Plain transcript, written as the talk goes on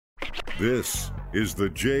This is the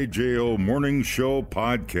JJO Morning Show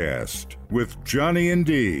podcast with Johnny and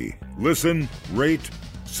D. Listen, rate,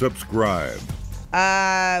 subscribe.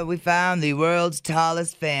 We found the world's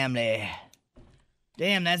tallest family.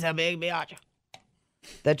 Damn, that's how big, biatch.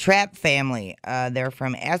 The Trapp family. They're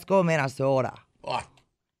from Esco, Minnesota. Oh.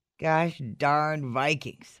 Gosh darn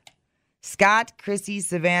Vikings. Scott, Chrissy,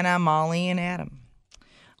 Savannah, Molly, and Adam.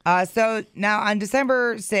 So now on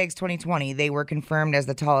December 6, 2020, they were confirmed as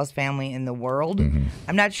the tallest family in the world. Mm-hmm.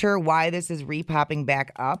 I'm not sure why this is repopping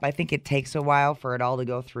back up. I think it takes a while for it all to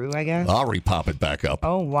go through, I guess. I'll repop it back up.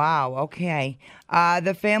 Oh, wow. Okay.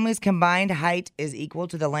 The family's combined height is equal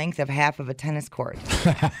to the length of half of a tennis court.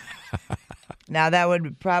 Now, that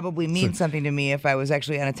would probably mean something to me if I was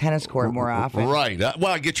actually on a tennis court more often. Right.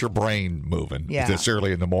 Well, get your brain moving this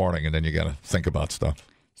early in the morning, and then you got to think about stuff.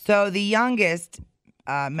 So the youngest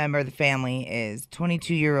member of the family is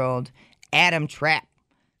 22-year-old Adam Trapp.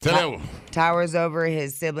 Hello. Towers over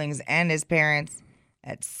his siblings and his parents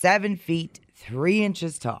at 7 feet, 3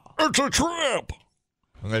 inches tall. It's a trap.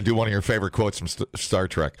 I'm going to do one of your favorite quotes from Star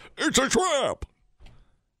Trek. It's a trap.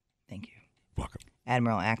 Thank you. Welcome.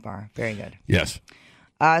 Admiral Akbar. Very good. Yes.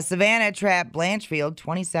 Savannah Trapp Blanchfield,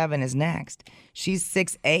 27, is next. She's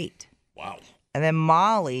 6'8". Wow. And then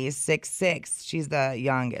Molly is 6'6". She's the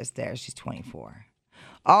youngest there. She's 24.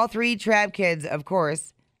 All three Trapp kids, of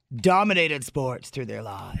course, dominated sports through their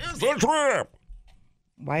lives. It's a trap.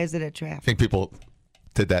 Why is it a trap? I think people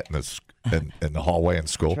did that in the hallway in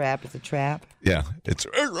school. Trap is a trap? Yeah. It's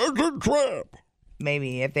a trap.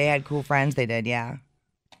 Maybe. If they had cool friends, they did, yeah.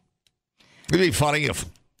 It'd be funny if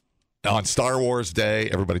on Star Wars Day,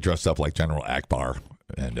 everybody dressed up like General Akbar.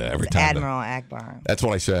 And every time Admiral Akbar. That's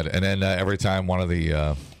what I said. And then every time one of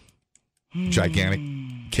the gigantic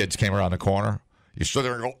kids came around the corner, you stood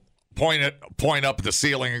there and go, point up at the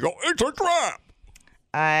ceiling and go, it's a trap.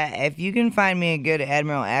 If you can find me a good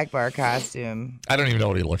Admiral Akbar costume. I don't even know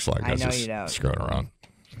what he looks like. I know you don't. Screwing around.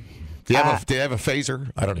 Do you have a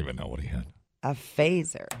phaser? I don't even know what he had. A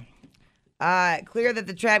phaser. Clear that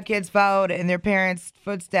the Trapp kids followed in their parents'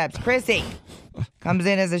 footsteps. Chrissy comes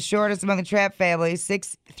in as the shortest among the Trapp family,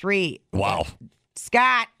 6'3". Wow.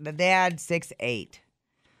 Scott, the dad, 6'8".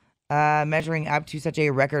 Measuring up to such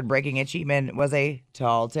a record-breaking achievement was a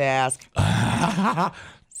tall task.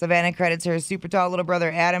 Savannah credits her super tall little brother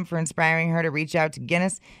Adam for inspiring her to reach out to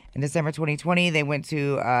Guinness. In December 2020, they went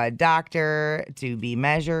to a doctor to be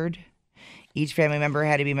measured. Each family member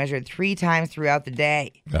had to be measured 3 times throughout the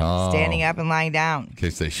day, standing up and lying down. In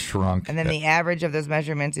case they shrunk. And then the average of those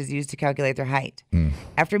measurements is used to calculate their height.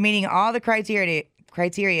 After meeting all the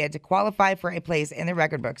criteria to qualify for a place in the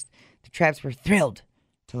record books, the Trapps were thrilled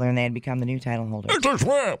to learn they had become the new title holders. It's a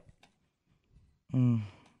trap.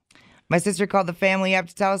 My sister called the family up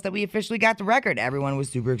to tell us that we officially got the record. Everyone was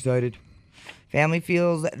super excited. Family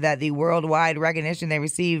feels that the worldwide recognition they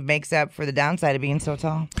receive makes up for the downside of being so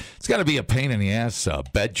tall. It's got to be a pain in the ass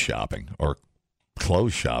bed shopping or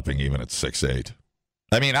clothes shopping even at 6'8".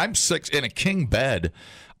 I mean, I'm 6 in a king bed.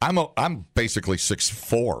 I'm basically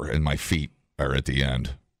 6'4", and my feet are at the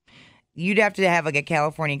end. You'd have to have like a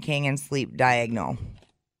California king and sleep diagonal.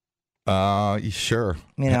 Sure.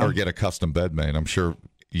 Or get a custom bed made. I'm sure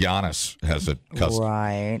Giannis has a custom.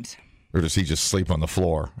 Right. Or does he just sleep on the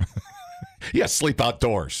floor? Yeah, sleep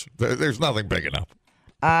outdoors. There's nothing big enough.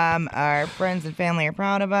 Our friends and family are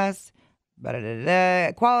proud of us.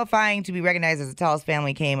 Qualifying to be recognized as the tallest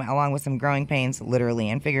family came along with some growing pains, literally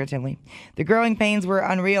and figuratively. The growing pains were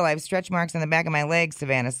unreal. I have stretch marks on the back of my legs,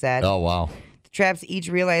 Savannah said. Oh, wow. The Trapps each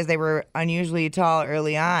realized they were unusually tall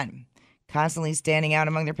early on, constantly standing out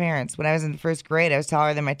among their parents. When I was in the first grade, I was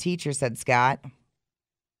taller than my teacher, said Scott.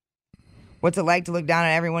 What's it like to look down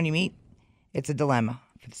on everyone you meet? It's a dilemma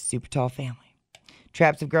for the super tall family.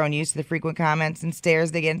 Trapps have grown used to the frequent comments and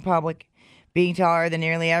stares they get in public. Being taller than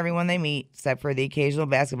nearly everyone they meet, except for the occasional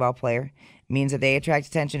basketball player, means that they attract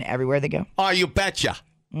attention everywhere they go. Oh, you betcha.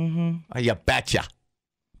 Mm-hmm. Oh, you betcha.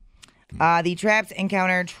 The Trapps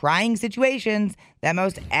encounter trying situations that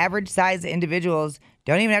most average-sized individuals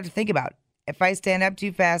don't even have to think about. If I stand up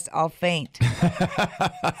too fast, I'll faint.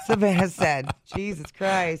 Savannah said. Jesus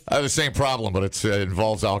Christ. I have the same problem, but it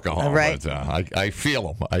involves alcohol. Right. But, I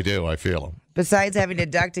feel them. I do. I feel them. Besides having to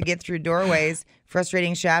duck to get through doorways,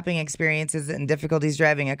 frustrating shopping experiences, and difficulties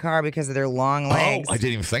driving a car because of their long legs. Oh, I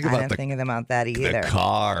didn't even think about I didn't think about that either. The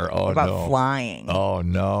car. Oh, what about flying? Oh,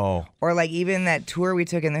 no. Or like even that tour we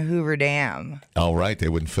took in the Hoover Dam. Oh, right. They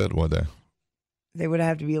wouldn't fit, would they? They would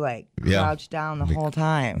have to be like crouched down the whole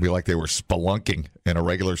time. Be like they were spelunking in a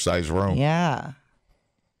regular sized room. Yeah.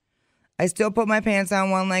 I still put my pants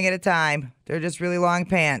on one leg at a time. They're just really long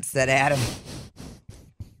pants, said Adam.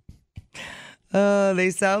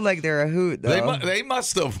 They sound like they're a hoot, though. They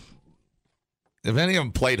must have. If any of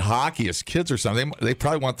them played hockey as kids or something, they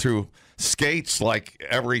probably went through skates like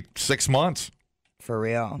every 6 months. For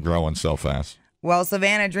real. Growing so fast. Well,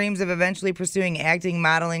 Savannah dreams of eventually pursuing acting,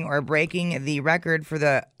 modeling, or breaking the record for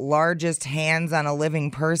the largest hands on a living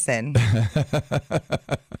person.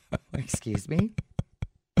 Excuse me?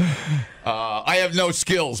 I have no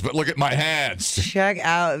skills, but look at my hands. Check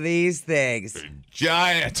out these things.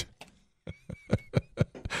 Giant.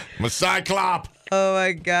 I'm a cyclop. Oh,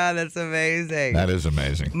 my God. That's amazing. That is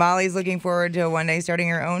amazing. Molly's looking forward to one day starting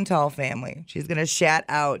her own tall family. She's going to shat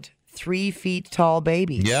out 3 feet tall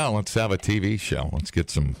babies. Yeah, let's have a TV show. Let's get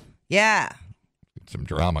some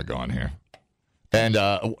drama going here. And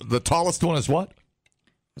the tallest one is what?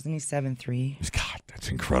 Wasn't he 7'3"? God, that's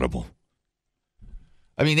incredible.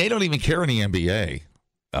 I mean, they don't even care in the NBA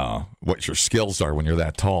what your skills are when you're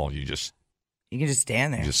that tall. You can just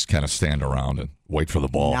stand there. just kind of stand around and wait for the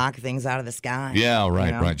ball. Knock things out of the sky. Yeah, right,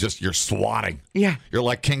 you know? right. Just you're swatting. Yeah. You're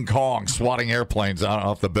like King Kong swatting airplanes out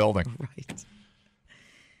off the building. Right.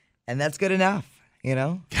 And that's good enough, you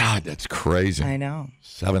know? God, that's crazy. I know.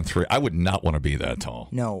 7'3". I would not want to be that tall.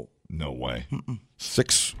 No. No way.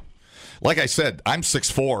 6. Like I said, I'm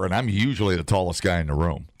 6'4", and I'm usually the tallest guy in the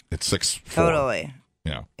room. It's 6'4". Totally.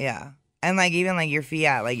 Yeah. Yeah. And even your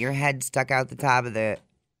fiat, like your head stuck out the top of the.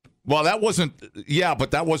 Well, that wasn't. Yeah,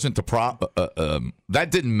 but that wasn't the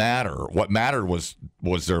that didn't matter. What mattered was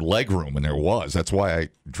their leg room, and there was. That's why I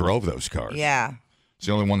drove those cars. Yeah. It's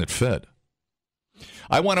the only one that fit.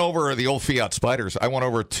 I went over the old Fiat Spiders. I went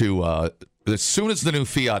over to as soon as the new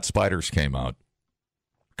Fiat Spiders came out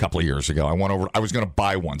a couple of years ago. I went over. I was going to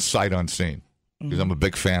buy one sight unseen because I'm a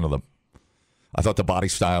big fan of them. I thought the body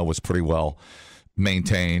style was pretty well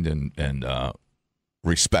maintained and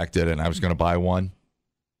respected, and I was going to buy one.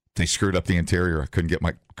 They screwed up the interior. I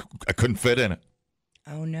couldn't fit in it.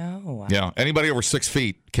 Oh no. Yeah, anybody over 6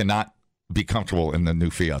 feet cannot be comfortable in the new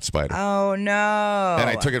Fiat Spider. Oh no. And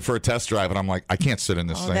I took it for a test drive, and I'm like, I can't sit in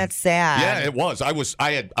this thing. That's sad. Yeah, it was. I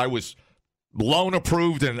was loan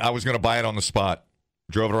approved, and I was going to buy it on the spot.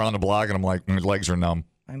 Drove it around the block, and I'm like, my legs are numb.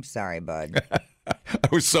 I'm sorry, bud. I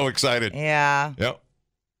was so excited. Yeah. Yep.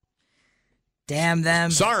 Damn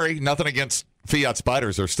them. Sorry, nothing against Fiat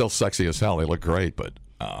Spiders. They're still sexy as hell. They look great, but.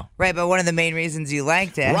 Right, but one of the main reasons you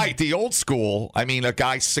liked it. Right, the old school. I mean, a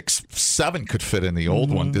guy 6'7" could fit in the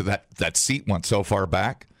old one. That seat went so far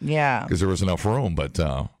back. Yeah. Because there was enough room, but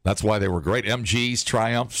that's why they were great. MGs,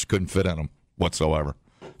 Triumphs, couldn't fit in them whatsoever.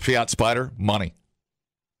 Fiat Spider, money.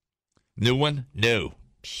 New one, no.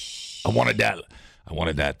 I wanted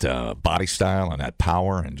that body style and that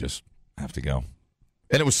power, and just have to go.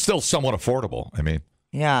 And it was still somewhat affordable. I mean.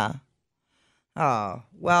 Yeah. Oh,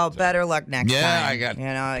 well, better luck next time. Yeah, you're going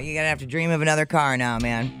to have to dream of another car now,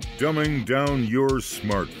 man. Dumbing down your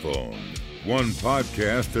smartphone. One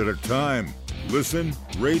podcast at a time. Listen,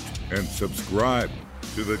 rate, and subscribe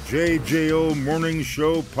to the JJO Morning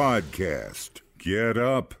Show podcast. Get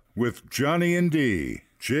up with Johnny and D.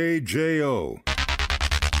 JJO.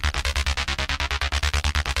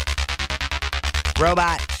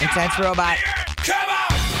 Robot. Intense robot. Come on!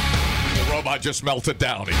 The robot just melted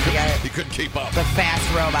down. He couldn't keep up. The fast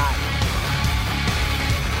robot.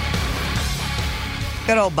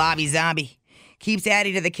 Good old Bobby Zombie. Keeps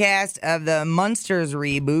adding to the cast of the Munsters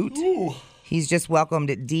reboot. Ooh. He's just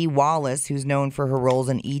welcomed Dee Wallace, who's known for her roles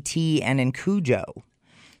in E.T. and in Cujo.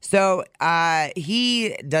 So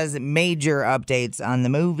he does major updates on the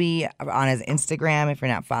movie on his Instagram. If you're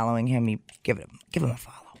not following him, you give him a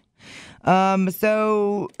follow.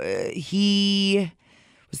 He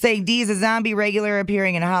was saying Dee is a zombie regular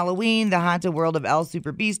appearing in Halloween, The Haunted World of El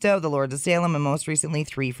Superbeasto, The Lords of Salem, and most recently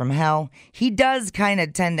 3 from Hell. He does kind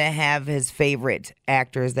of tend to have his favorite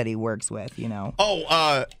actors that he works with, you know.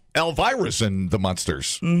 Oh, Elvira's in The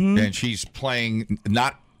Munsters, and she's playing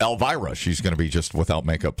not Elvira. She's going to be just without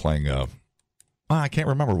makeup playing I can't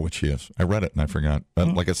remember what she is. I read it and I forgot.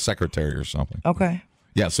 Like a secretary or something. Okay.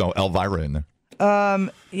 Yeah, so Elvira in there.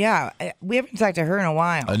 Yeah, we haven't talked to her in a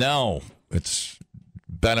while. No, it's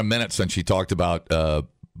been a minute since she talked about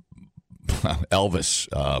Elvis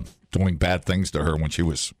doing bad things to her when she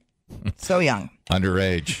was so young.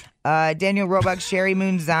 Underage. Daniel Roebuck, Sherry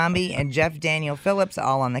Moon Zombie, and Jeff Daniel Phillips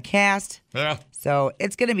all on the cast. Yeah. So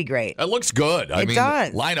it's going to be great. It looks good. I mean,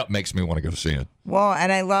 does. The lineup makes me want to go see it. Well,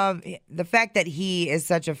 and I love the fact that he is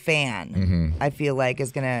such a fan. I feel like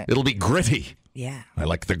is going to... It'll be gritty. Yeah. I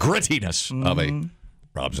like the grittiness of a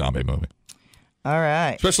Rob Zombie movie. All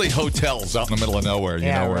right. Especially hotels out in the middle of nowhere,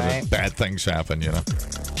 where the bad things happen, I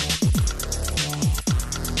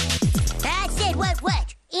said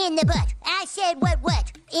what? In the butt. I said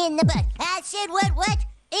what? In the butt. I I said what?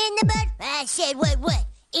 In the butt? I said what?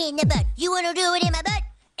 In the butt. You want to do it in my butt?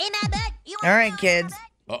 In my butt? You All right, kids.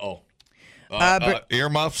 Uh-oh.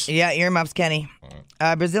 Earmuffs? Yeah, earmuffs, Kenny.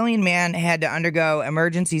 A Brazilian man had to undergo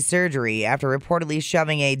emergency surgery after reportedly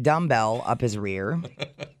shoving a dumbbell up his rear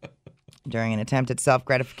during an attempt at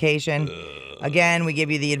self-gratification. Again, we give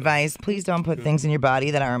you the advice, please don't put things in your body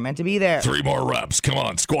that aren't meant to be there. 3 more reps. Come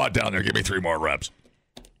on, squat down there. Give me 3 more reps.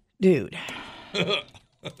 Dude.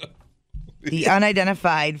 The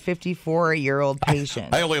unidentified 54-year-old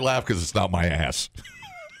patient. I only laugh because it's not my ass.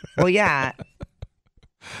 Well, yeah.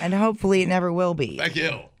 And hopefully it never will be. Thank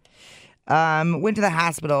you. Went to the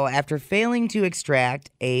hospital after failing to extract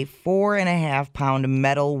a 4.5-pound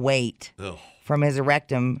metal weight from his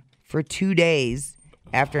rectum for 2 days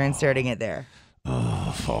after inserting it there.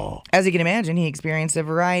 As you can imagine, he experienced a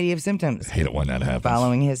variety of symptoms I hate it when that happens.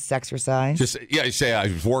 following his exercise. You say I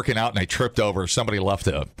was working out and I tripped over. Somebody left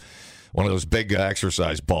one of those big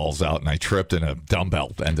exercise balls out, and I tripped, and a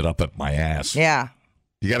dumbbell ended up at my ass. Yeah.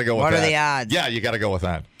 You got to go with What that. are the odds? Yeah, you got to go with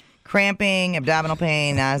that. Cramping, abdominal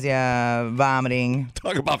pain, nausea, vomiting,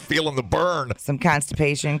 Talk about feeling the burn. some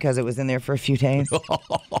constipation because it was in there for a few days.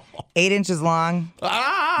 8 inches long.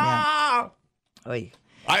 Ah! Oy.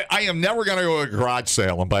 I am never going to go to a garage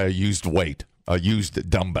sale and buy a used weight, a used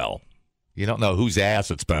dumbbell. You don't know whose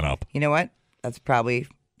ass it's been up. You know what? That's probably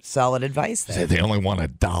solid advice there. They only want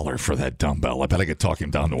 $1 for that dumbbell. I bet I could talk him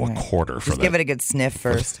down to a quarter for Just that. give it a good sniff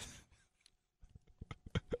first.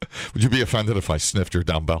 Would you be offended if I sniffed your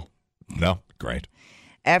dumbbell? No? Great.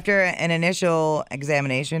 After an initial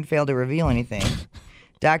examination failed to reveal anything,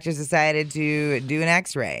 doctors decided to do an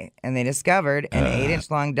x-ray, and they discovered an 8-inch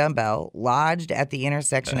long dumbbell lodged at the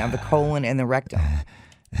intersection of the colon and the rectum.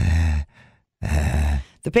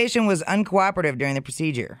 The patient was uncooperative during the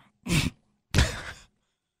procedure.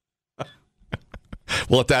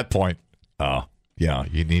 Well, at that point, yeah,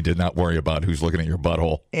 you need to not worry about who's looking at your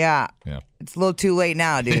butthole. Yeah. Yeah. It's a little too late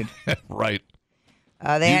now, dude. Right.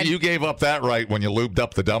 They You gave up that right when you lubed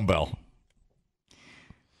up the dumbbell.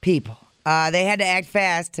 People. They had to act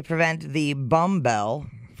fast to prevent the bum bell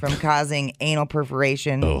from causing anal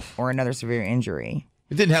perforation or another severe injury.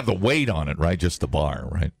 It didn't have the weight on it, right? Just the bar,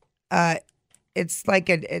 right? It's like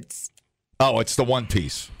it's Oh, it's the one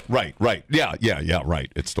piece. Right. Yeah,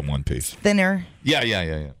 right. It's the one piece. thinner,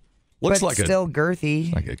 Yeah. Looks but like still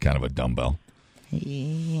girthy. like a kind of a dumbbell. Or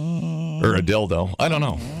a dildo. I don't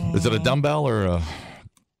know. Is it a dumbbell or a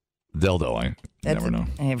dildo? I never know.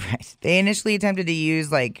 Right. They initially attempted to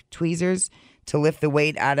use like tweezers to lift the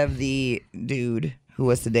weight out of the dude who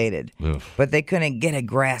was sedated, but they couldn't get a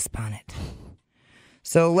grasp on it.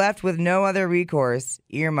 So left with no other recourse,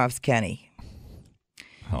 earmuffs Kenny.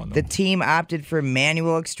 Oh, no. The team opted for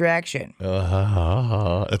manual extraction,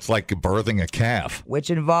 It's like birthing a calf. which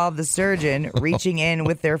involved the surgeon reaching in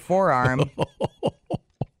with their forearm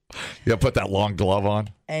You put that long glove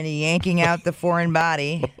on. and yanking out the foreign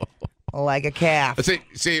body like a calf.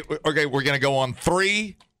 See, okay, we're going to go on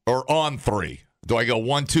 3 or on 3. Do I go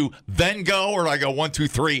 1, 2, then go, or do I go 1, 2,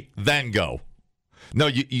 3, then go? No,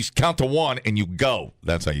 you count to 1 and you go.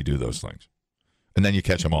 That's how you do those things. And then you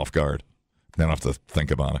catch them off guard. They don't have to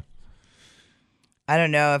think about it. I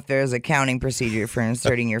don't know if there's a counting procedure for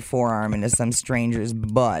inserting your forearm into some stranger's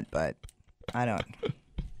butt, but I don't.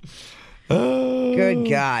 Good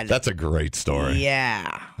God. That's a great story.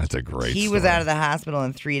 Yeah. That's a great He story. was out of the hospital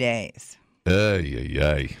in 3 days.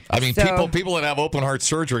 Ay. I mean, So- people that have open heart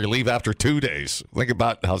surgery leave after 2 days. Think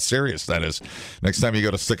about how serious that is. Next time you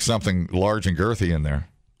go to stick something large and girthy in there.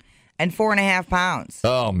 And 4.5 pounds.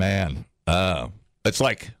 Oh, man. It's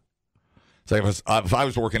like if I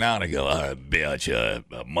was working out, I go, bitch,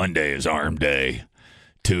 Monday is arm day,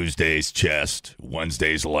 Tuesday's chest,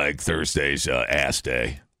 Wednesday's leg, Thursday's ass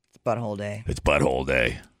day. It's butthole day. It's butthole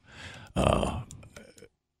day.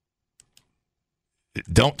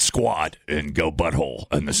 Don't squat and go butthole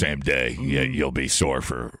on the same day. You'll be sore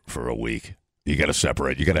for a week. You got to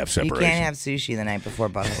separate. You got to have You separation. can't have sushi the night before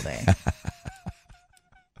butthole day.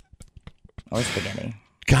 Or spaghetti.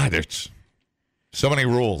 God, there's so many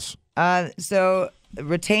rules. So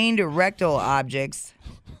retained rectal objects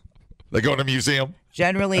They go to a museum.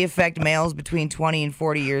 generally affect males between 20 and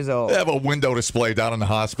 40 years old. They have a window display down in the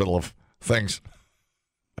hospital of things.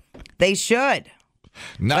 They should.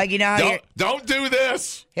 No, Like, you know how don't do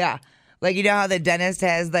this. Yeah. Like, you know how the dentist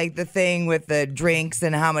has, like, the thing with the drinks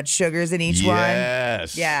and how much sugar's in each one?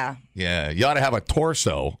 Yes. Yeah. Yeah. You ought to have a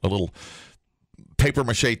torso, a little paper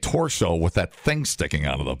mache torso with that thing sticking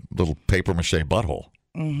out of the little paper mache butthole.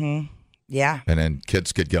 Mm-hmm. Yeah. And then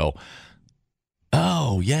kids could go,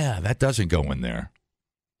 oh, yeah, that doesn't go in there.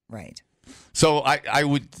 Right. So I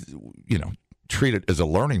would, treat it as a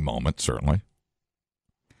learning moment, certainly.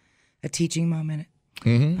 A teaching moment.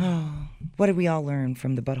 Mm-hmm. Oh, what did we all learn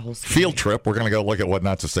from the butthole story? Field trip. We're going to go look at what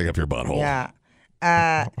not to stick up your butthole. Yeah.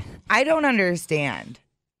 I don't understand,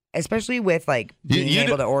 especially with like being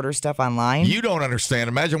able to order stuff online. You don't understand.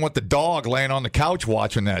 Imagine what the dog laying on the couch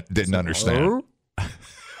watching that didn't understand. I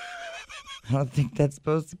don't think that's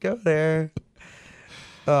supposed to go there.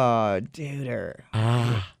 Oh, duder.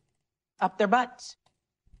 Up their butts.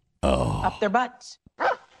 Oh. Up their butts.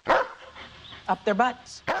 Up their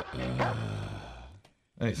butts.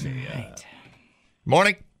 Let me see.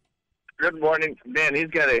 Morning. Good morning. Man, he's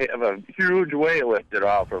got to have a huge weight lifted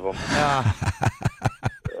off of him.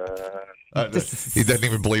 He doesn't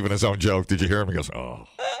even believe in his own joke. Did you hear him? He goes, oh.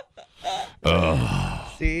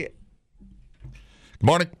 See? Good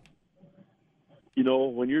morning.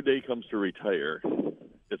 When your day comes to retire,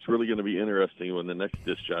 it's really going to be interesting when the next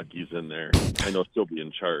disc jockey's in there. I know still be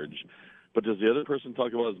in charge. But does the other person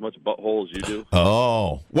talk about as much butthole as you do?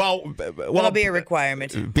 Oh. Well, That'll be a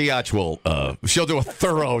requirement. Biatch will, she'll do a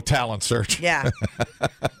thorough talent search. Yeah.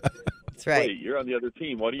 That's right. Wait, you're on the other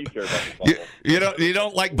team. Why do you care about the butthole? You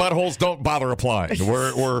don't like buttholes, don't bother applying.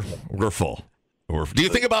 We're full. Do you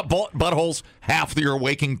think about buttholes half of your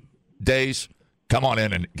waking days? Come on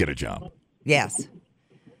in and get a job. Yes.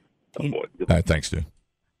 All right, thanks, dude.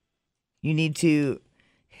 You need to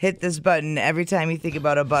hit this button every time you think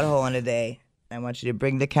about a butthole in a day. I want you to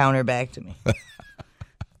bring the counter back to me.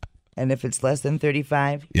 And if it's less than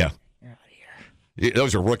 35, yeah, you're out of here.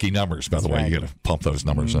 Those are rookie numbers, by the way. You got to pump those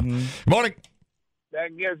numbers in. Good morning.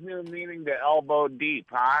 That gives new meaning to elbow deep,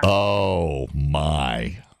 huh? Oh,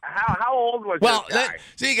 my. How old was Well, this guy?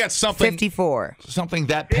 you got something 54. Something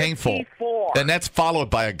that painful. 54. And that's followed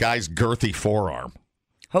by a guy's girthy forearm.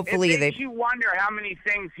 Hopefully It makes you wonder how many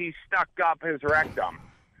things he stuck up his rectum.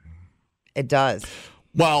 it does.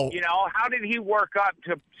 Well, How did he work up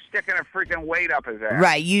to sticking a freaking weight up his ass?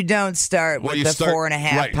 Right. You don't start with the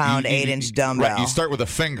 4.5 pound, 8-inch dumbbell. Right, you start with a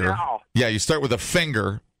finger. No. Yeah, you start with a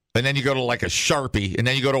finger, and then you go to like a Sharpie, and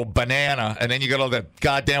then you go to a banana, and then you go to the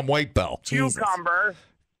goddamn weight belt. Jesus. Cucumber.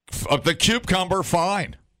 The cucumber,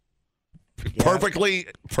 fine. Yeah. Perfectly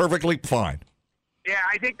fine. Yeah,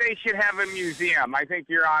 I think they should have a museum. I think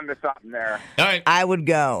you're on to something there. All right. I would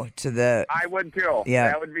go to the I would too. Yeah.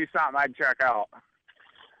 That would be something I'd check out.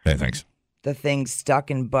 Hey, thanks. thing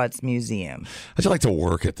Stuck in Butts Museum. I'd like to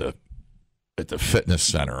work at the fitness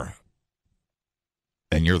center,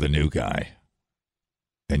 and you're the new guy,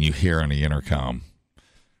 and you hear on the intercom,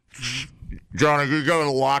 Johnny, you go to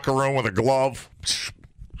the locker room with a glove.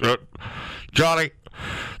 Johnny,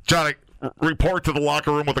 report to the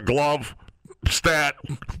locker room with a glove. Stat.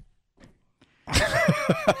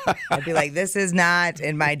 I'd be like, this is not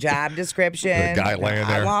in my job description. The guy laying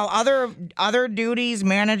there. Well, other duties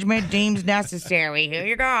management deems necessary. Here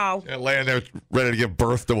you go. Laying there ready to give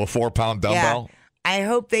birth to a 4-pound dumbbell. Yeah. I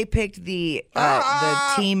hope they picked the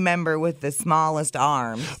team member with the smallest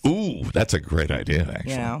arms. Ooh, that's a great idea,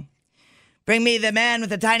 actually. Bring me the man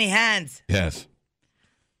with the tiny hands. Yes.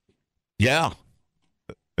 Yeah.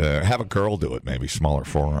 Have a girl do it, maybe smaller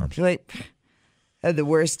forearms. You're like, I had the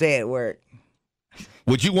worst day at work.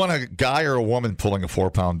 Would you want a guy or a woman pulling a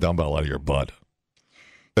 4-pound dumbbell out of your butt?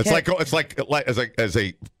 It's like as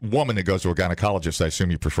a woman that goes to a gynecologist, I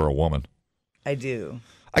assume you prefer a woman. I do.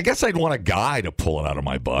 I guess I'd want a guy to pull it out of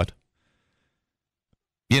my butt.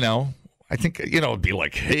 I think, it'd be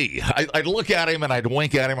like, hey, I'd look at him and I'd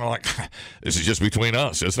wink at him and I'm like, this is just between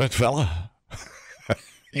us, isn't it, fella?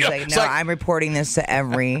 He's I'm reporting this to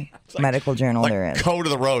every medical journal there is. Code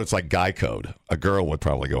of the road, it's like guy code. A girl would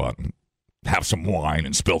probably go out and have some wine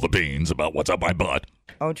and spill the beans about what's up my butt.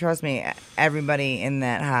 Oh, trust me, everybody in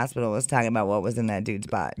that hospital was talking about what was in that dude's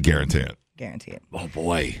butt. Guarantee it. Guarantee it. Oh,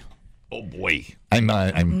 boy. I'm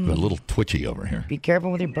a little twitchy over here. Be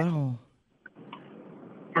careful with your butthole.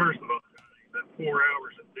 First of all, that 4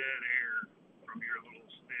 hours of dead air from your little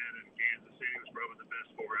stint in Kansas City was probably the best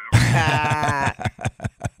 4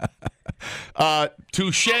 hours.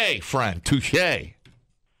 Touche, friend. Touche.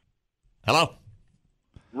 Hello?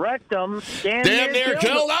 Rectum. Damn near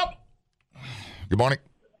killed up. Good morning.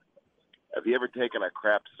 Have you ever taken a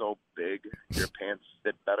crap so big your pants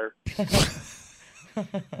fit better?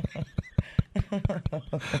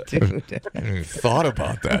 Dude. I thought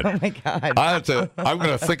about that. Oh my God. I'm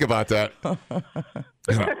going to think about that.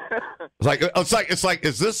 It's like,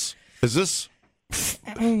 is this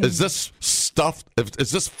stuff?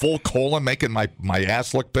 Is this full colon making my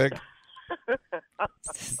ass look big?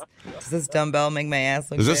 Does this dumbbell make my ass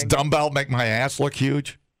look Does this big? dumbbell make my ass look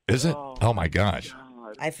huge? Is it? Oh my gosh.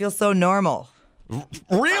 I feel so normal.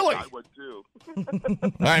 Really? I would too. All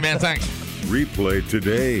right, man. Thanks. Replay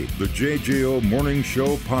today the JJO Morning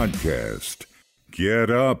Show podcast. Get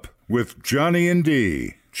up with Johnny and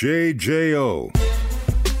D. JJO.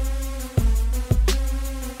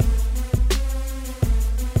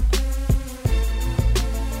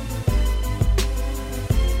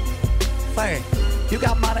 Fire. You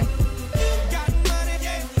got money?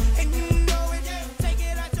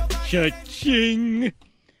 Cha-ching.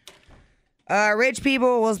 Rich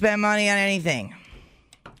people will spend money on anything.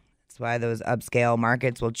 That's why those upscale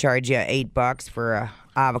markets will charge you $8 for a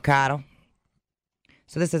avocado.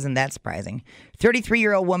 So this isn't that surprising.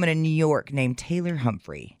 33-year-old woman in New York named Taylor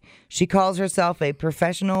Humphrey. She calls herself a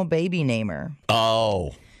professional baby namer.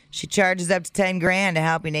 Oh, She charges up to $10,000 to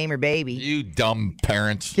help you name her baby. you dumb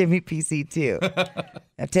parents. Give me PC too.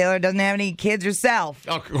 Now, Taylor doesn't have any kids herself.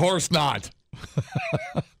 Of course not.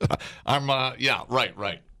 Yeah,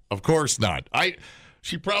 right. Of course not.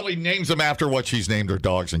 She probably names them after what she's named her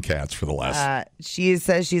dogs and cats for the last. She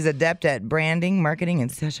says she's adept at branding, marketing,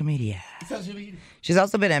 and social media. She's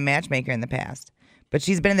also been a matchmaker in the past, but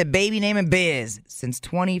she's been in the baby naming biz since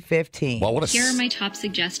 2015. Well, Here are my top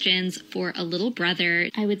suggestions for a little brother.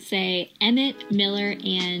 I would say Emmett, Miller,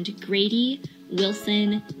 and Grady,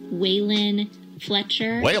 Wilson, Waylon,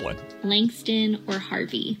 Fletcher, Langston, or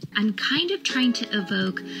Harvey. I'm kind of trying to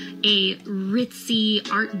evoke a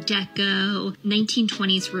ritzy Art Deco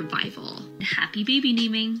 1920s revival. Happy baby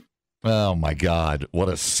naming. Oh, my God. What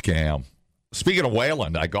a scam. Speaking of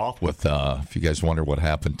Wayland, I golfed with, if you guys wonder what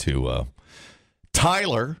happened to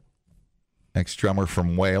Tyler, ex-drummer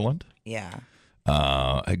from Wayland. Yeah.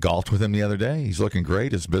 I golfed with him the other day. He's looking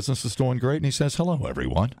great. His business is doing great. And he says, hello,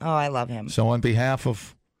 everyone. Oh, I love him. So on behalf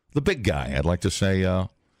of the big guy, I'd like to say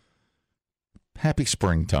happy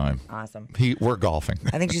springtime. Awesome. We're golfing.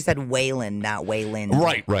 I think she said Wayland, not Wayland.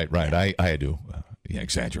 Right. I had to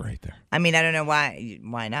exaggerate there. I mean, I don't know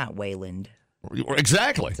why not Wayland.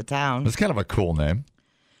 Exactly. It's a town. It's kind of a cool name.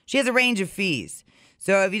 She has a range of fees.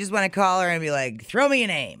 So if you just want to call her and be like, throw me a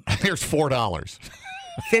name. Here's $4.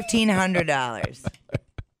 $1,500.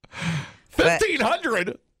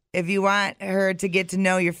 $1,500? If you want her to get to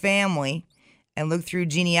know your family and look through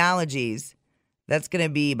genealogies, that's going to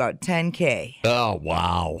be about $10,000.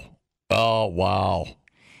 Oh, wow.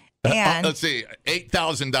 And let's see,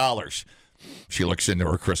 $8,000. She looks into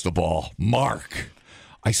her crystal ball. Mark.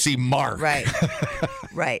 I see Mark. Right.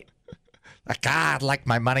 God, I'd like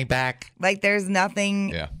my money back. Like there's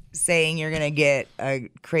nothing saying you're going to get a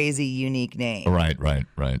crazy, unique name. Right.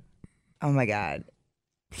 Oh, my God.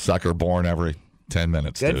 Sucker born every 10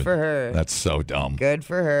 minutes, Good dude. for her. That's so dumb. Good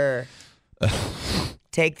for her.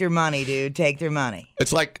 Take their money, dude. Take their money.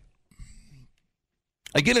 It's like,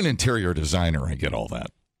 I get an interior designer. I get all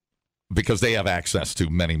that. Because they have access to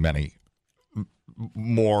many, many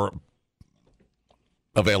more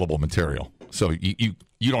available material. So you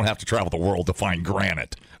don't have to travel the world to find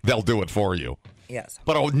granite. They'll do it for you. Yes.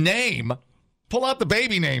 But a name, pull out the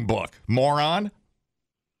baby name book, moron.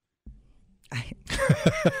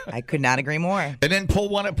 I could not agree more. And then pull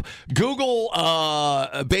one up. Google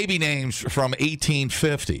baby names from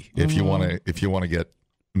 1850 if you want to get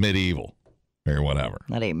medieval or whatever.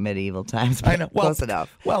 That ain't medieval times. But I know. Well, close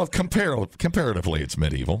enough. Well, comparatively, it's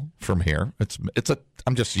medieval from here.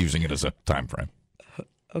 I'm just using it as a time frame.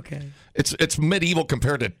 Okay. It's medieval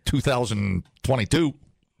compared to 2022.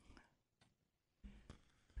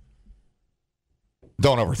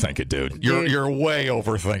 Don't overthink it, dude. You're way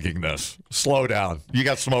overthinking this. Slow down. You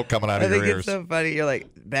got smoke coming out of your ears. I think it's so funny. You're like,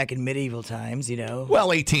 back in medieval times, you know? Well,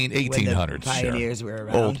 1800s. When the pioneers were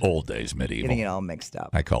around. Old days, medieval. Getting it all mixed up.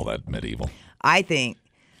 I call that medieval. I think...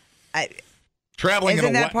 traveling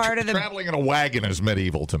in a wagon is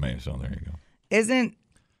medieval to me, so there you go. Isn't,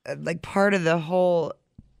 like, part of the whole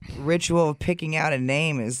ritual of picking out a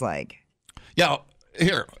name is, like... Yeah,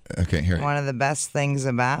 here. Okay, here. One of the best things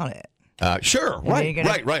about it. Sure. Right.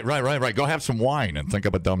 Go have some wine and think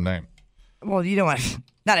of a dumb name. Well, you don't want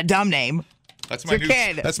not a dumb name. That's my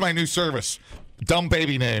kid. That's my new service. Dumb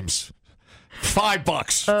baby names.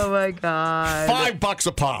 $5. Oh my God. $5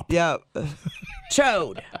 a pop. Yep.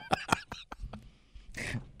 Chode.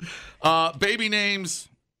 Baby names,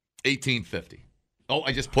 1850. Oh,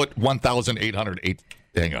 I just put 1,808.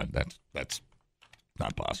 Hang on, that's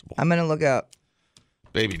not possible. I'm gonna look up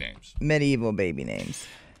baby names. Medieval baby names.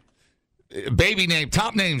 Baby name,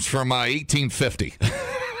 top names from 1850.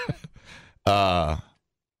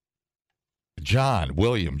 John,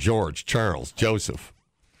 William, George, Charles, Joseph.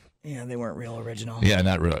 Yeah, they weren't real original. Yeah,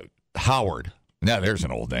 not real. Howard. Now, there's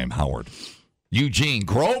an old name, Howard. Eugene,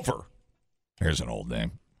 Grover. There's an old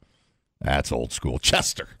name. That's old school.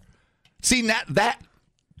 Chester. See, that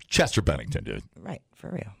Chester Bennington, dude. Right, for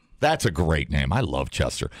real. That's a great name. I love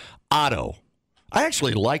Chester. Otto. I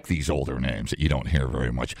actually like these older names that you don't hear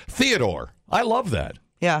very much. Theodore. I love that.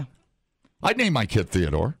 Yeah. I'd name my kid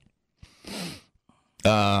Theodore.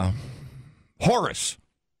 Horace.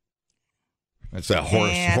 That's that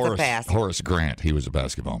Horace Grant. He was a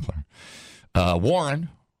basketball player. Warren.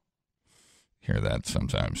 Hear that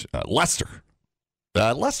sometimes. Lester.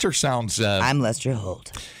 Lester sounds... I'm Lester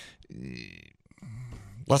Holt.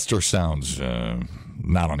 Lester sounds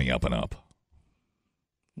not on the up and up.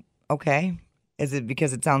 Okay. Is it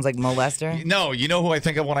because it sounds like molester? No, you know who I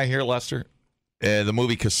think of when I hear Lester? The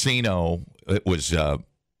movie Casino. It was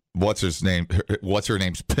what's her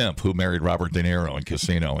name's pimp who married Robert De Niro in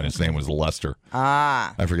Casino, and his name was Lester.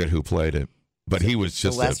 Ah, I forget who played it, but he was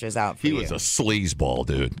just Lester's out for he was a sleazeball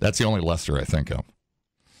dude. That's the only Lester I think of.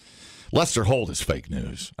 Lester Holt is fake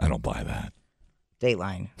news. I don't buy that.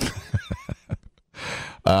 Dateline.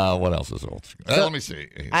 What else is old? Let me see.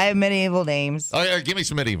 I have medieval names. Oh yeah, give me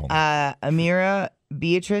some medieval. Amira,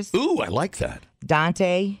 Beatrice. Ooh, I like that.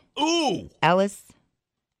 Dante. Ooh. Ellis.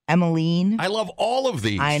 Emmeline. I love all of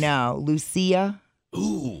these. I know. Lucia.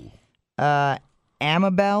 Ooh.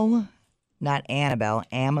 Amabel. Not Annabelle.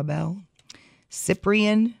 Amabel.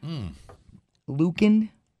 Cyprian. Lucan.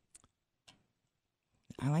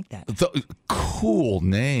 I like that. Cool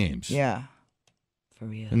names. Yeah. For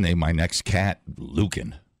real. And name my next cat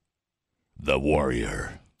Lucan. The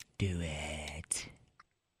Warrior. Do it.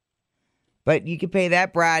 But you could pay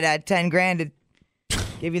that broad $10,000 to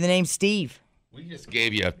give you the name Steve. We just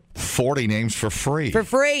gave you 40 names for free. For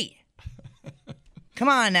free. Come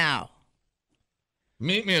on now.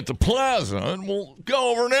 Meet me at the plaza and we'll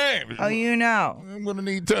go over names. Oh, you know. I'm going to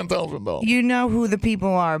need $10,000. You know who the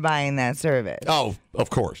people are buying that service. Oh, of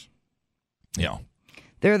course. Yeah.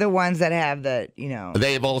 They're the ones that have the, you know.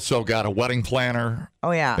 They've also got a wedding planner.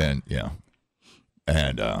 Oh, yeah. And, yeah.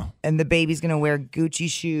 And the baby's going to wear Gucci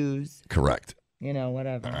shoes. Correct. You know,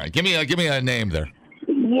 whatever. All right. Give me a name there.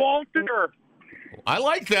 Walter. I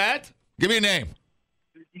like that. Give me a name.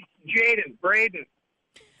 Jaden. Braden.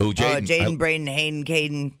 Oh, Jaden. Jaden, Braden, Hayden,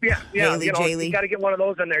 Caden, Yeah. Haley, Jaylee. You got to get one of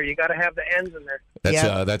those in there. You got to have the ends in there.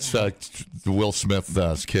 That's Will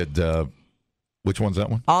Smith's kid. Which one's that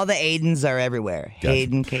one? All the Aidens are everywhere. Gotcha.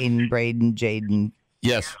 Hayden, Caden, Braden, Jaden.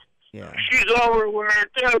 Yes. Yeah. She's overworked.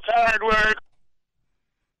 It's hard work.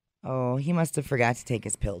 Oh, he must have forgot to take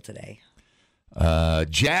his pill today.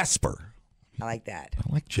 Jasper. I like that.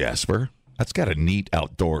 I like Jasper. That's got a neat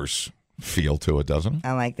outdoors feel to it, doesn't it?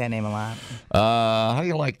 I like that name a lot. How do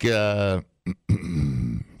you like? How do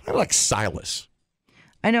you like Silas?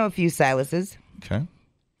 I know a few Silases. Okay.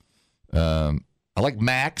 I like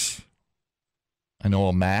Max. I know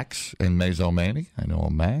a Max in Mazomanie. I know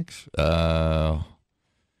a Max.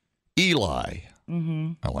 Eli.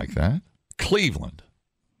 Mm-hmm. I like that. Cleveland.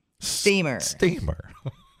 Steamer.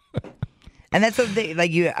 And that's something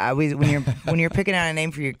like you always when you're picking out a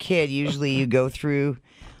name for your kid. Usually you go through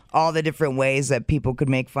all the different ways that people could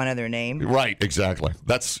make fun of their name. Right. Exactly.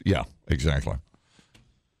 Exactly.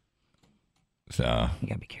 So you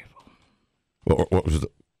gotta be careful. What was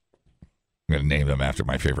it? I'm gonna name them after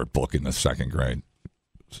my favorite book in the second grade.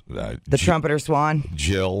 The Trumpeter Swan.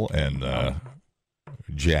 Jill and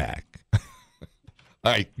Jack.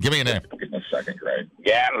 All right, give me a name. In the second grade.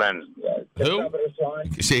 Gatlin. Who?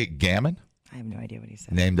 You say Gammon? I have no idea what he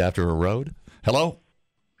said. Named after a road? Hello?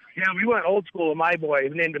 Yeah, we went old school with my boy.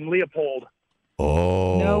 We named him Leopold.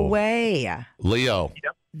 Oh. No way. Leo.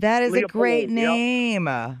 Yep. That is Leopold, a great yep. name.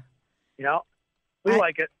 Yeah, we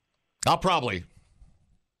like it. I'll probably.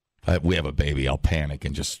 We have a baby. I'll panic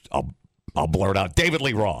and I'll blurt out David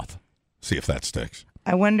Lee Roth. See if that sticks.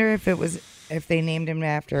 I wonder if they named him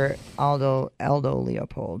after Aldo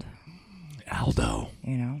Leopold. Aldo.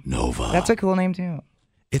 You know? Nova. That's a cool name too.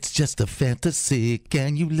 It's just a fantasy.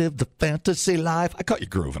 Can you live the fantasy life? I caught you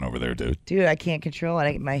grooving over there, dude. Dude, I can't control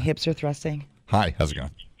it. My hips are thrusting. Hi, how's it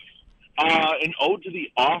going? An ode to the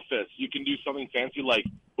office. You can do something fancy like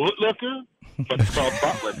bootlicker, but it's called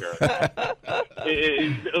buttlicker.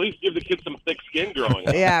 At least give the kids some thick skin growing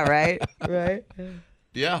up. Yeah, right? Right.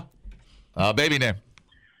 Yeah. Baby name.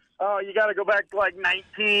 Oh, you got to go back to like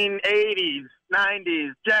 1980s,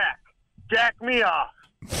 90s. Jack me off.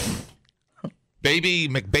 Baby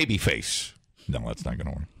McBabyface. No, that's not going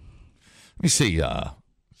to work. Let me see.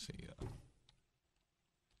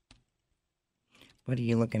 What are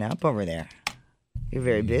you looking up over there? You're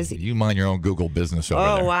very busy. You mind your own Google business over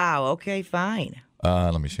there. Oh, wow. Okay, fine.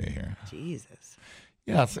 Let me see here. Jesus.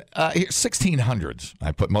 Yeah, 1600s.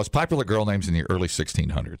 I put most popular girl names in the early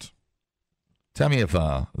 1600s. Tell me if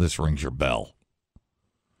this rings your bell.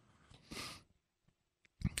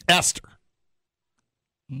 Esther.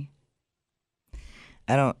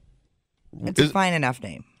 It's a fine enough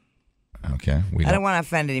name. Okay. I don't want to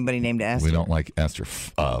offend anybody named Esther. We don't like Esther.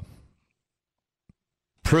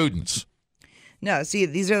 Prudence. No, see,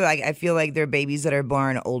 these are I feel like they're babies that are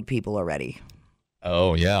born old people already.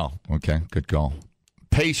 Oh, yeah. Okay, good call.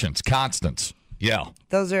 Patience, Constance. Yeah.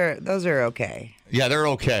 Those are okay. Yeah, they're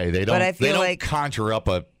okay. They don't conjure up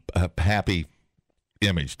a happy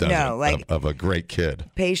image, does it, of a great kid.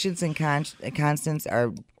 Patience and Constance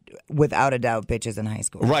are without a doubt bitches in high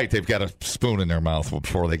school. Right, they've got a spoon in their mouth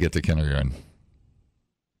before they get to kindergarten.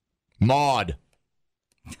 Maud.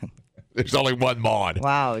 There's only one Maud.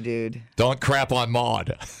 Wow, dude. Don't crap on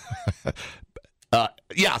Maud. Yeah,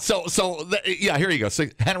 here you go. So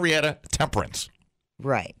Henrietta Temperance.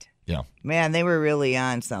 Right. Yeah. Man, they were really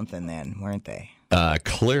on something then, weren't they?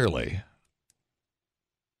 Clearly.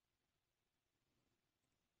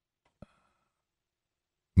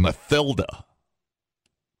 Mathilda.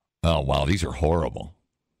 Oh, wow, these are horrible.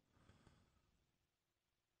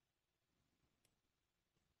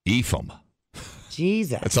 Ephraim.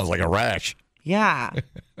 Jesus. That sounds like a rash. Yeah.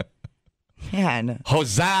 Yeah. No.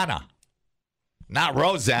 Hosanna. Not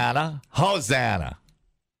Rosanna. Hosanna.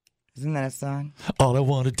 Isn't that a song? All I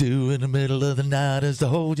want to do in the middle of the night is to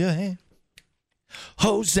hold your hand.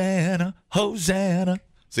 Hosanna. Hosanna.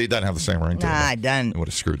 See, it doesn't have the same ring to it. Nah, it doesn't. I would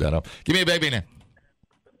have screwed that up. Give me a baby name.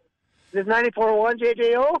 Is 94.1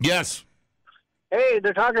 JJO? Yes. Hey,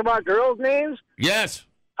 they're talking about girls' names? Yes.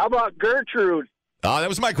 How about Gertrude? That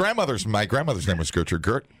was my grandmother's. My grandmother's name was Gertrude.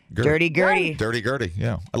 Dirty Gertie. Dirty Gertie.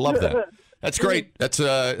 Yeah, I love that. That's great. That's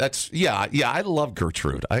yeah. I love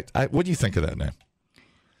Gertrude. What do you think of that name?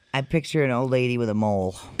 I picture an old lady with a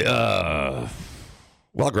mole. Well,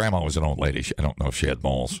 Grandma was an old lady. I don't know if she had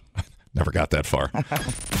moles. Never got that far.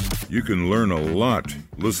 You can learn a lot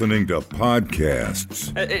listening to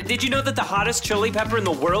podcasts. Did you know that the hottest chili pepper in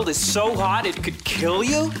the world is so hot it could kill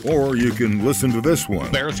you? Or you can listen to this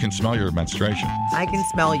one. Bears can smell your menstruation. I can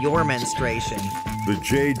smell your menstruation. The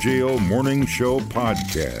JJO Morning Show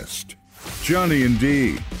Podcast. Johnny and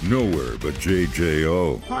Dee, nowhere but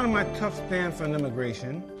JJO. Part of my tough stance on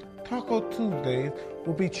immigration, Taco Tuesdays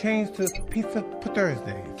will be changed to Pizza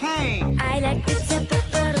Thursdays. Hey! I like pizza,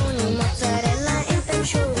 pepperoni, mozzarella, and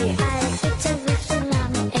patchouli. I like pizza with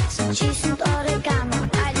salami, extra cheese, and oregano.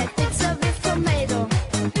 I like pizza with tomato.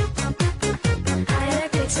 I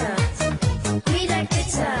like pizza. We like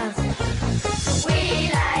pizza. We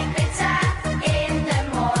like pizza in the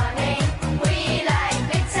morning. We like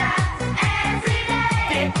pizza every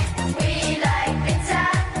day. We like pizza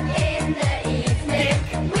in the evening.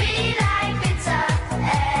 We like pizza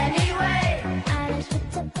anyway. I like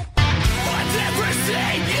pizza. I've never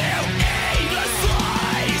seen you eat a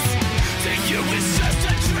slice. To you it's just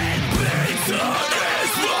a trend. Pizza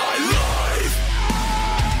is my life.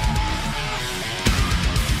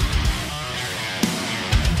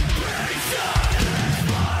 Pizza is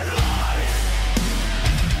my life.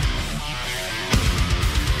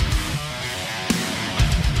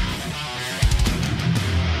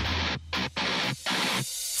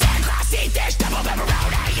 Ten classy dish, double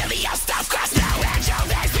pepperoni, and the stuffed crust, no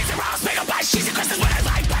anchovies, pizza rolls, pickle pies, cheesy crust is what I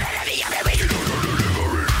like, put it in the oven, we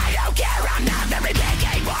I don't care, I'm not very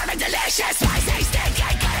picky, warm and delicious, spicy, stinky,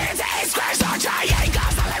 cut it into 8 squares or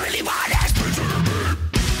triangles, all I really want is pizza to me.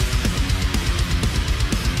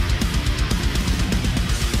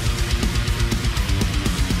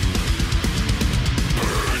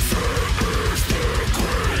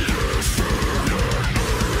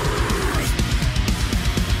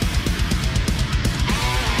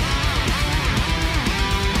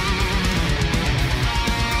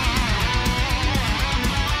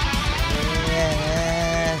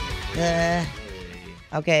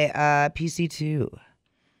 Okay, PC2.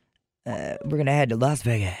 We're going to head to Las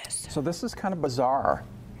Vegas. So this is kind of bizarre.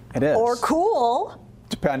 It is. Or cool.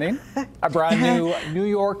 Depending. A brand new New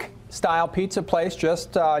York-style pizza place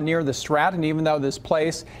just near the Strat, and even though this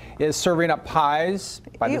place is serving up pies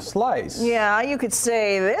by the slice. Yeah, you could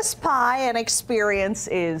say this pie and experience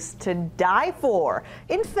is to die for.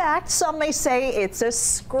 In fact, some may say it's a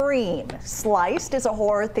scream. Sliced is a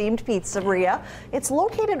horror-themed pizzeria. It's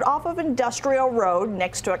located off of Industrial Road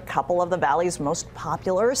next to a couple of the Valley's most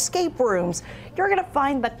popular escape rooms. You're going to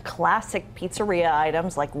find the classic pizzeria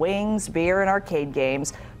items like wings, beer, and arcade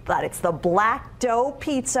games. But it's the black dough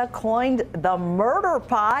pizza coined the murder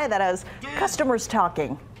pie that has customers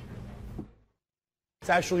talking. It's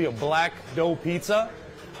actually a black dough pizza,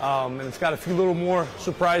 and it's got a few little more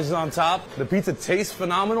surprises on top. The pizza tastes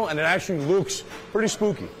phenomenal, and it actually looks pretty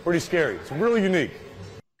spooky, pretty scary. It's really unique.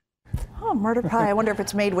 Oh, murder pie. I wonder if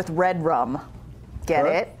it's made with red rum. Get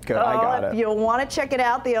it? Good, I got If it. you want to check it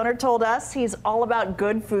out, the owner told us he's all about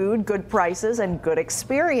good food, good prices, and good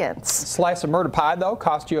experience. Slice of murder pie, though,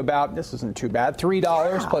 cost you about, this isn't too bad,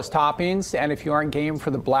 $3 plus toppings. And if you aren't game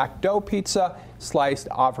for the black dough pizza, Sliced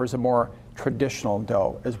offers a more traditional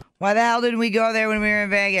dough as well. Why the hell didn't we go there when we were in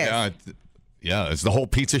Vegas? Yeah, it's the whole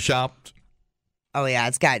pizza shop. Oh, yeah,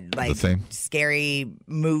 it's got like thing? scary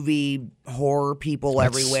movie horror people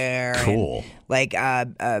That's everywhere. and, cool. like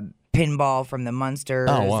pinball from the Munsters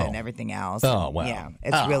Oh, wow. and everything else. Oh, wow. Yeah,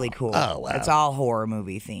 it's really cool. Oh, wow. It's all horror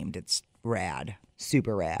movie themed. It's rad.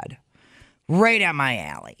 Super rad. Right up my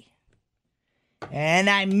alley. And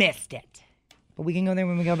I missed it. But we can go there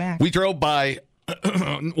when we go back. We drove by.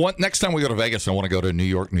 Next time we go to Vegas, I want to go to New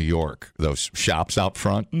York. Those shops out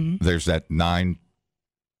front. Mm-hmm. There's that 9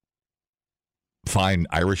 Fine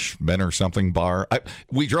Irishmen or something bar.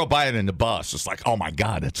 We drove by it in the bus. It's like, oh my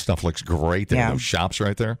God, that stuff looks great. There are those shops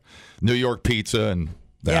right there. New York pizza and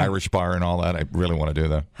the Irish bar and all that. I really want to do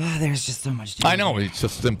that. Oh, there's just so much to do. I know. It's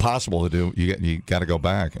just impossible to do. You got to go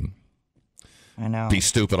back and I know. be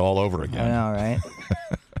stupid all over again. I know, right?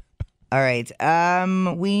 All right.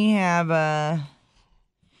 We have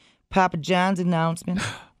Papa John's announcement.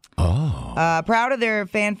 Oh. Proud of their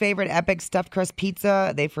fan favorite Epic Stuffed Crust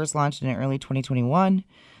Pizza. They first launched in early 2021.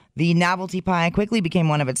 The novelty pie quickly became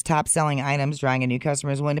one of its top selling items, drawing in new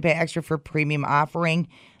customers willing to pay extra for premium offering.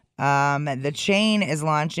 The chain is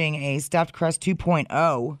launching a Stuffed Crust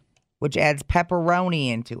 2.0, which adds pepperoni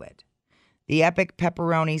into it. The Epic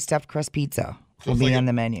Pepperoni Stuffed Crust Pizza will be on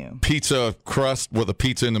the menu. Pizza crust with a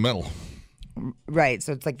pizza in the middle. Right,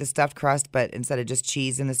 so it's like the stuffed crust, but instead of just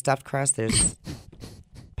cheese in the stuffed crust, there's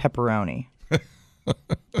pepperoni.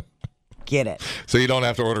 Get it. So you don't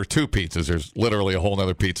have to order 2 pizzas. There's literally a whole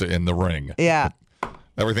other pizza in the ring. Yeah.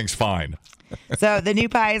 Everything's fine. So the new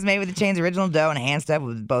pie is made with the chain's original dough and hand stuffed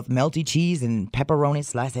with both melty cheese and pepperoni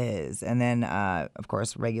slices. And then, of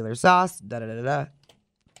course, regular sauce.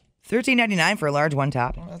 $13.99 for a large one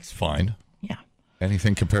topping. That's fine. Yeah.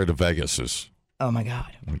 Anything compared to Vegas is Oh, my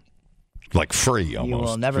God. like free almost. You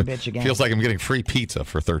will never bitch again. Feels like I'm getting free pizza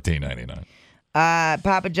for $13.99.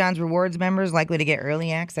 Papa John's Rewards members likely to get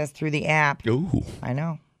early access through the app. Ooh. I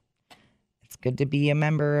know. It's good to be a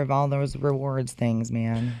member of all those rewards things,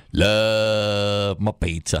 man. Love my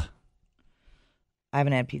pizza. I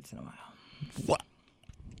haven't had pizza in a while. What?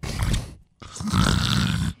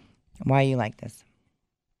 Why you like this?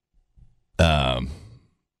 I'm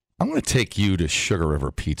going to take you to Sugar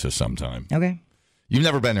River Pizza sometime. Okay. You've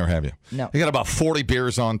never been there, have you? No. They got about 40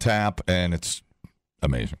 beers on tap, and it's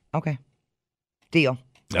amazing. Okay. Deal.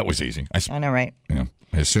 That was easy. I know, right? Yeah.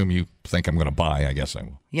 I assume you think I'm going to buy. I guess I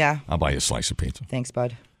will. Yeah. I'll buy you a slice of pizza. Thanks,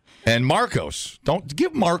 bud. And Marcos. Don't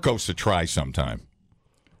give Marcos a try sometime.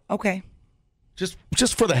 Okay.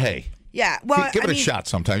 Just for the hay. Yeah. Well, Give it a shot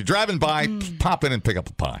sometime. You're driving by, pop in and pick up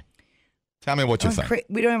a pie. Tell me what you think.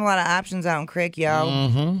 We don't have a lot of options out in Crick, yo.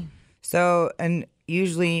 Mm-hmm. So, and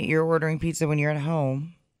usually you're ordering pizza when you're at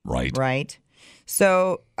home. Right. Right.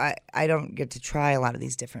 So I don't get to try a lot of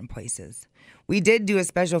these different places. We did do a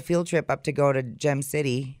special field trip up to go to Gem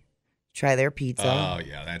City, try their pizza. Oh,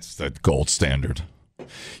 yeah, that's the gold standard.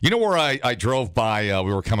 You know where I drove by?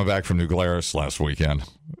 We were coming back from New Glarus last weekend,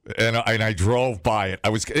 and I drove by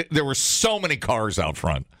it. There were so many cars out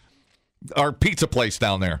front. Our pizza place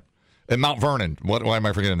down there in Mount Vernon. Why am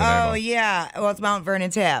I forgetting the name of it? Oh, yeah. Well, it's Mount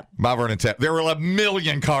Vernon Tap. Mount Vernon Tap. There were 1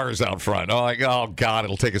 million cars out front. Oh, God,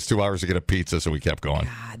 it'll take us 2 hours to get a pizza, so we kept going.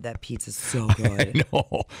 God, that pizza's so good.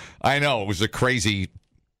 I know. It was a crazy,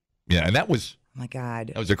 and that was... Oh, my God.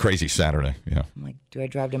 That was a crazy Saturday, yeah. I'm like, do I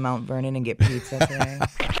drive to Mount Vernon and get pizza today?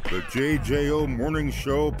 The JJO Morning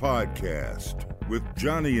Show podcast with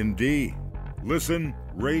Johnny and D. Listen,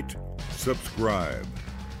 rate, subscribe.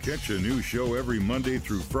 Catch a new show every Monday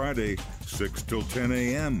through Friday, 6 till 10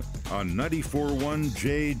 a.m. on 94.1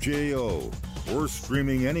 JJO or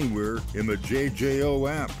streaming anywhere in the JJO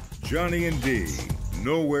app. Johnny and D,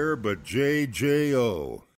 nowhere but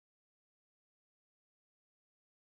JJO.